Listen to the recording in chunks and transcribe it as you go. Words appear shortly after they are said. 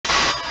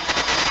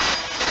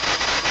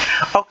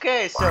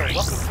Okay, so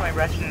welcome to my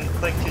Ratchet and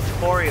Clank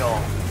tutorial.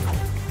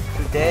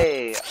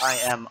 Today I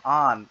am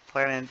on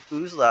planet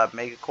Oozla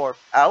Megacorp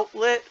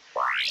Outlet,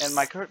 and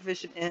my current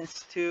vision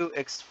is to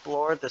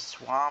explore the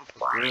swamp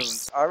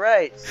ruins.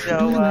 Alright,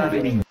 so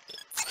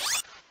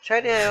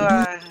try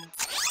to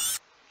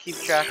keep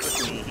track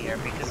with me here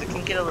because it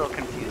can get a little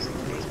confusing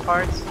in these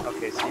parts.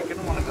 Okay, so you're going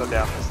to want to go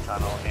down this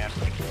tunnel, and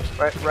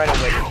right away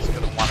you're just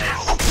going to want to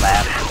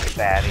slap the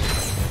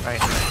baddie. Right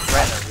in the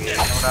rear, you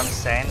know what I'm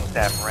saying? With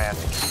that rat,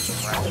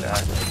 right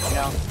there, you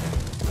know?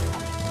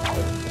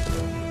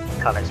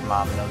 Connor's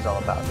mom knows all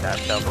about that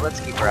though, but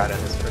let's keep her out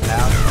of this for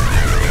now.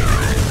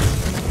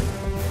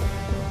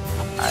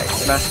 Alright,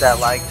 smash that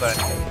like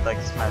button if you'd like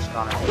to smash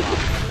Connor's mom.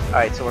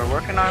 Alright, so we're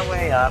working our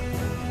way up.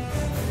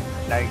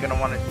 Now you're gonna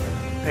want to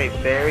pay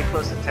very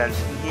close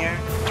attention here,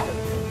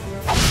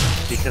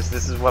 because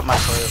this is what my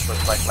toilets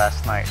looked like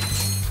last night.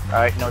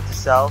 Alright, note to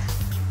self.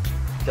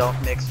 Don't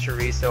mix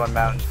chorizo and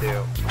Mountain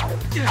Dew.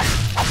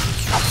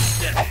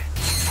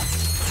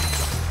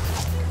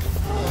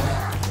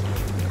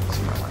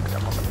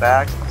 Jump on the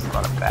back. There's a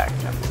lot of back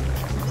jumping.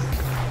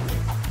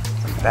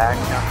 Some back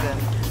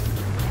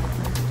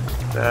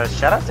jumping.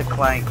 Shout out to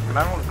Clank.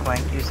 Remember when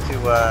Clank used to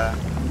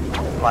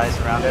fly us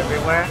around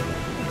everywhere?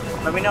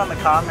 Let me know in the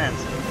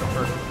comments if you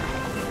prefer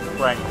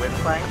playing with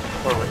Clank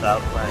or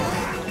without Clank.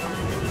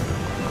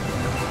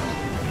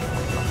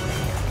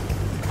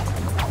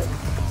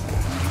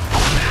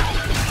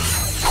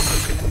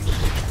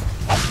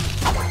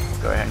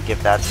 Go ahead and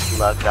give that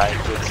slug guy a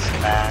good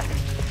smack.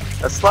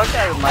 That slug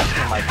guy reminds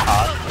me of my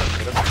pod.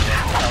 It doesn't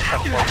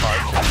have 4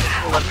 parts.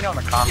 Let me know in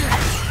the comments.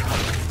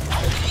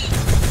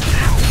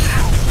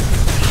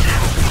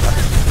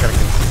 Gotta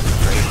give some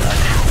straight back.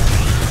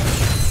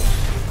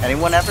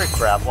 Anyone ever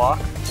crab walk?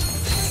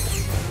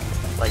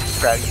 Like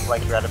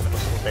you're at a middle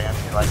school dance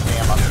and you're like,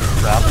 damn, I'm gonna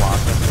crab walk.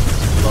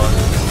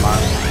 Come on.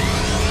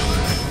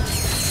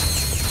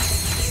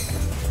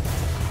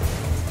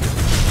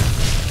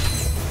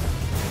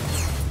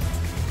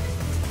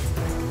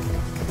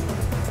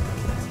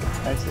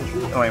 There's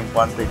really only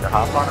one thing to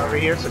hop on over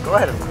here, so go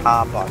ahead and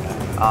hop on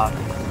that,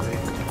 obviously.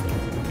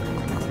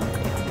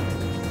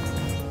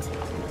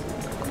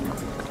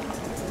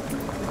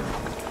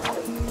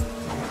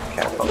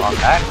 Careful on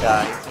that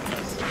guy.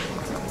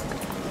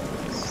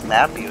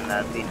 Snap you in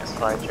that Venus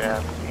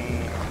flytrap.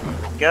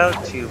 And go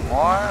 2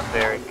 more.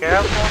 Very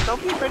careful.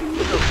 Don't be afraid to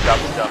use those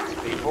double jumps,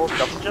 people.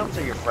 Double jumps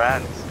are your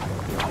friends.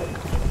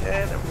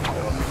 Okay, then we go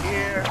over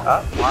here.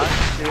 Up, 1,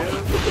 2,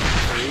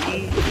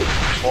 3,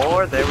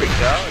 4. There we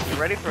go. If you're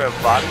ready for a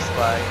body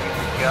slide, here we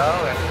go.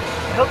 And I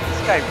hope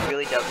this guy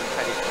really doesn't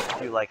try to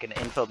do like an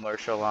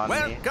infomercial on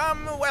me.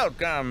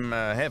 Welcome.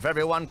 If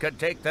everyone could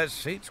take their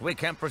seats, we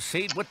can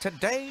proceed with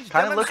today's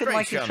kind of looking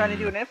like he's trying to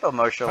do an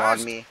infomercial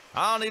on me.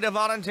 I'll need a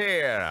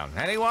volunteer.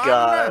 Anyone?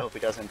 God, I hope he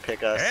doesn't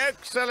pick us.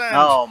 Excellent.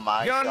 Oh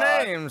my God. Your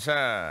name,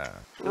 sir?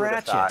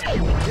 Ratchet. Hey!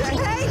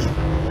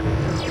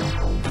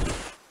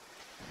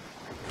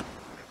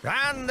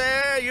 And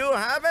there you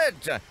have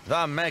it,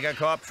 the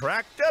Megacorp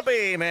Tractor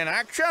Beam in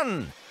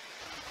action.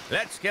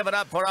 Let's give it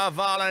up for our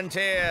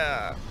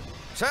volunteer.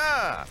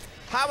 Sir,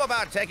 how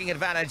about taking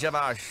advantage of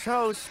our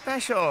show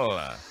special?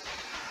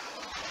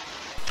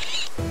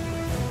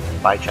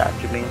 Buy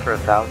tractor beam for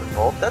 1,000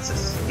 volt? That's a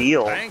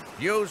steal. Thank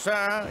you,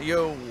 sir.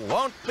 You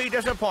won't be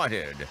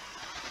disappointed.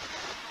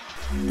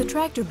 The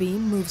tractor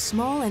beam moves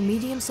small and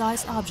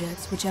medium-sized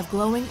objects which have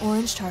glowing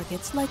orange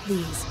targets like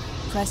these.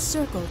 Press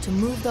circle to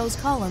move those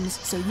columns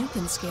so you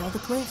can scale the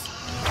cliff.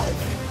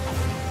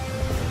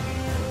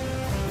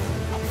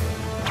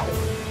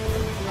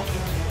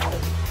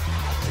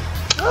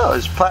 Oh,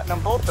 there's platinum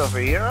bolt over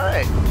here.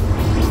 Alright.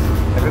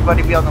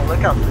 Everybody be on the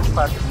lookout for this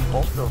platinum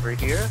bolt over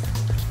here.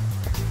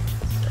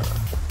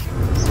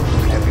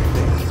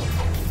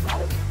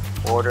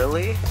 Everything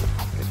orderly.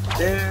 Get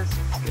this.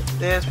 Get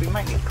this. We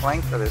might need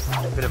Clank for this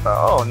bit of a...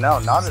 Oh no,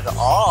 not at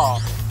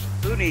all.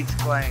 Who needs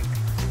Clank?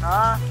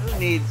 Huh? Who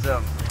needs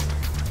them?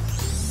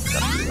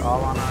 Got this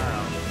all on our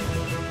own.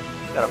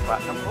 Got a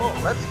platinum bolt.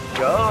 Let's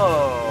go.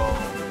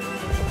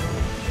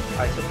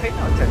 Alright, so pay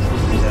no attention to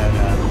that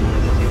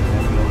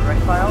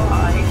overwrite file. I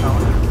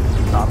own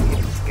a copy of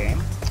this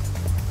game.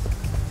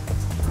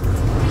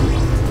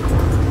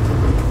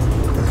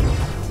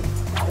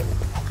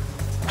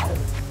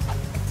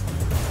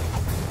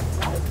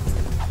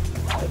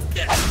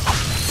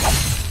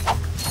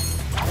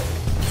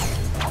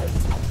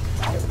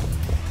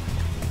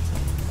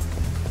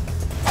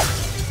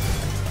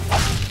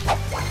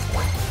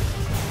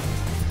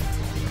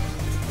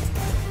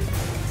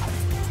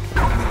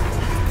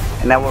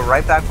 And now we're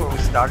right back where we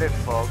started,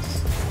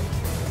 folks.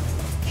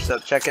 So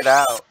check it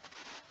out.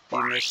 The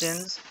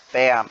missions,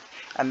 bam.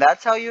 And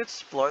that's how you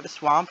explore the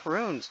swamp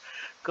ruins.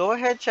 Go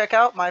ahead, check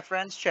out my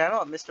friend's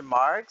channel at Mr.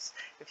 Margs.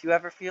 If you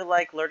ever feel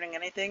like learning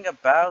anything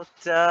about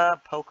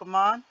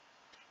Pokemon,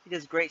 he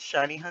does great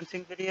shiny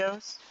hunting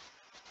videos.